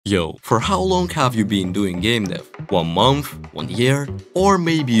Yo, for how long have you been doing game dev? 1 month? 1 year? Or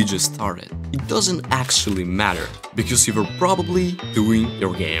maybe you just started? It doesn't actually matter, because you were probably doing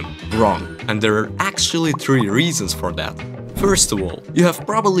your game wrong. And there are actually 3 reasons for that. First of all, you have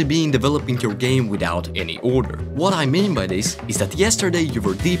probably been developing your game without any order. What I mean by this is that yesterday you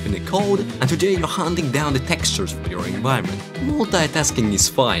were deep in the code and today you're hunting down the textures for your environment. Multitasking is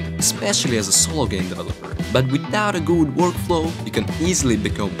fine, especially as a solo game developer, but without a good workflow, you can easily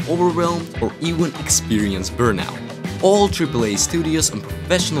become overwhelmed or even experience burnout. All AAA studios and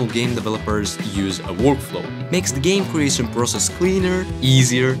professional game developers use a workflow. It makes the game creation process cleaner,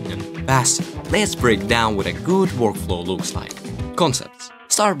 easier, and faster. Let's break down what a good workflow looks like. Concepts.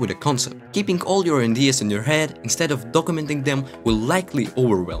 Start with a concept. Keeping all your ideas in your head instead of documenting them will likely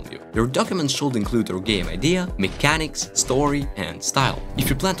overwhelm you. Your document should include your game idea, mechanics, story, and style. If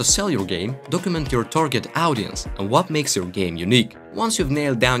you plan to sell your game, document your target audience and what makes your game unique. Once you've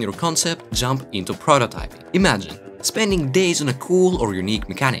nailed down your concept, jump into prototyping. Imagine spending days on a cool or unique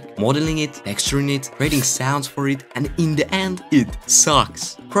mechanic, modeling it, texturing it, creating sounds for it, and in the end, it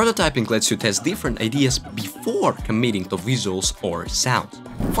sucks. Prototyping lets you test different ideas before committing to visuals or sounds.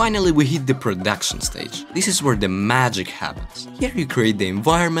 Finally, we hit the production stage. This is where the magic happens. Here you create the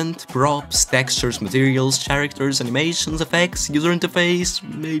environment, props, textures, materials, characters, animations, effects, user interface,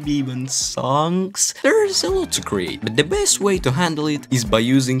 maybe even songs. There's a lot to create, but the best way to handle it is by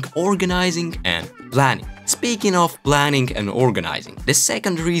using organizing and planning. Speaking of planning and organizing, the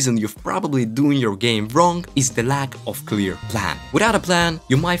second reason you're probably doing your game wrong is the lack of clear plan. Without a plan,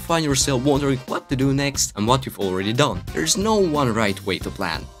 you might find yourself wondering what to do next and what you've already done. There's no one right way to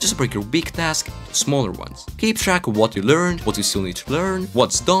plan. Just break your big task into smaller ones. Keep track of what you learned, what you still need to learn,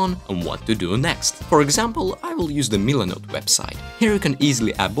 what's done, and what to do next. For example, I will use the Milanote website. Here you can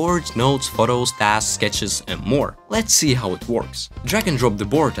easily add boards, notes, photos, tasks, sketches, and more. Let's see how it works. Drag and drop the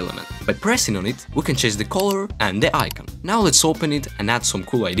board element. By pressing on it, we can change the color and the icon. Now let's open it and add some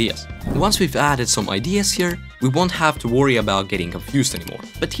cool ideas. Once we've added some ideas here, we won't have to worry about getting confused anymore.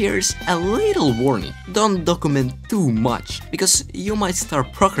 But here's a little warning. Don't document too much, because you might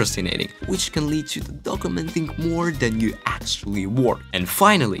start procrastinating, which can lead you to documenting more than you actually work. And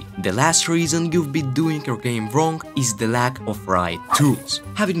finally, the last reason you've been doing your game wrong is the lack of right tools.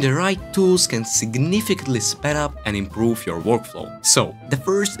 Having the right tools can significantly speed up and improve your workflow. So, the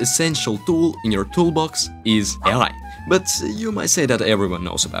first essential tool in your toolbox is AI. But you might say that everyone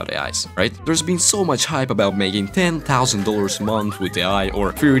knows about AIs, right? There's been so much hype about making $10,000 a month with AI,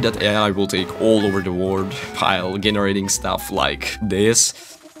 or fear that AI will take all over the world while generating stuff like this.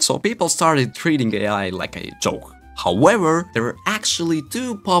 So people started treating AI like a joke. However, there are actually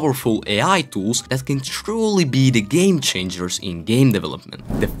 2 powerful AI tools that can truly be the game changers in game development.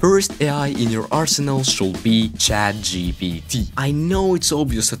 The first AI in your arsenal should be ChatGPT. I know it's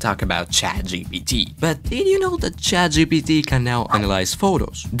obvious to talk about ChatGPT, but did you know that ChatGPT can now analyze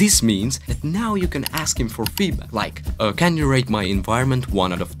photos? This means that now you can ask him for feedback, like, can you rate my environment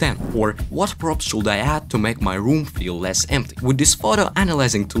 1 out of 10? Or, what props should I add to make my room feel less empty? With this photo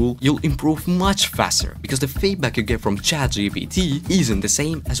analyzing tool, you'll improve much faster, because the feedback you get from ChatGPT isn't the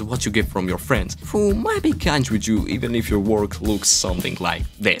same as what you get from your friends, who might be kind with you even if your work looks something like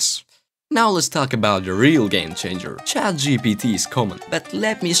this. Now let's talk about the real game changer. ChatGPT is common, but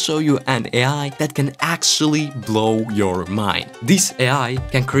let me show you an AI that can actually blow your mind. This AI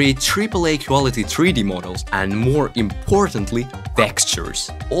can create AAA quality 3D models and, more importantly,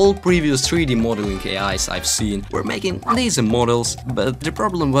 textures. All previous 3D modeling AIs I've seen were making decent models, but the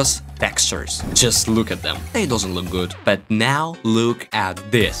problem was textures. Just look at them. They doesn't look good. But now look at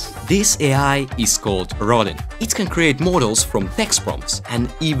this. This AI is called Rodin. It can create models from text prompts, and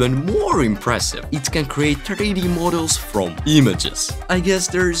even more impressive, it can create 3D models from images. I guess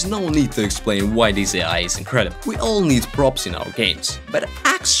there is no need to explain why this AI is incredible. We all need props in our games, but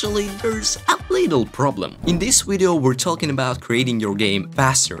actually there's a little problem. In this video we're talking about creating your game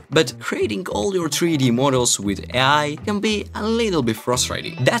faster, but creating all your 3D models with AI can be a little bit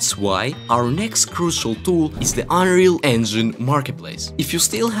frustrating. That's why our next crucial tool is the Unreal Engine Marketplace. If you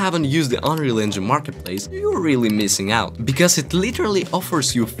still haven't used the Unreal Engine Marketplace, you're really missing out, because it literally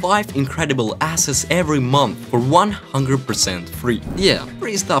offers you 5 incredible assets every month for 100% free. Yeah,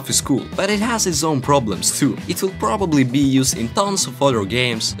 free stuff is cool, but it has its own problems too. It will probably be used in tons of other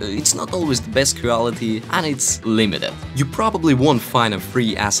games, it's not always the best quality, and it's limited. You probably won't find a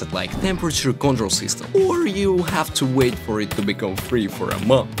free asset like temperature control system, or you have to wait for it to become free for a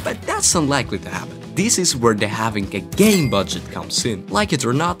month, but that's unlikely to happen. This is where the having a game budget comes in. Like it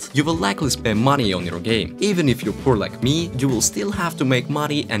or not, you will likely spend money on your game. Even if you're poor like me, you will still have to make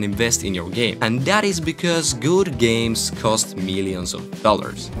money and invest in your game. And that is because good games cost millions of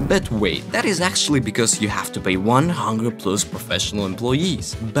dollars. But wait, that is actually because you have to pay 100 plus professional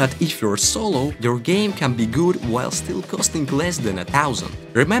employees. But if you're solo, your game can be good while still costing less than 1,000.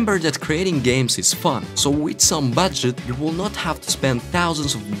 Remember that creating games is fun, so with some budget, you will not have to spend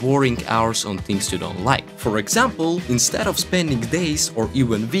thousands of boring hours on things you don't like. For example, instead of spending days or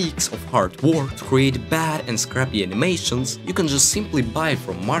even weeks of hard work to create bad and scrappy animations, you can just simply buy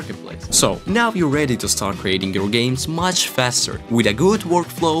from Marketplace. So, now you're ready to start creating your games much faster, with a good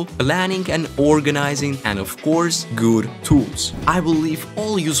workflow, planning and organizing, and of course, good tools. I will leave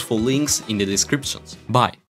all useful links in the descriptions. Bye!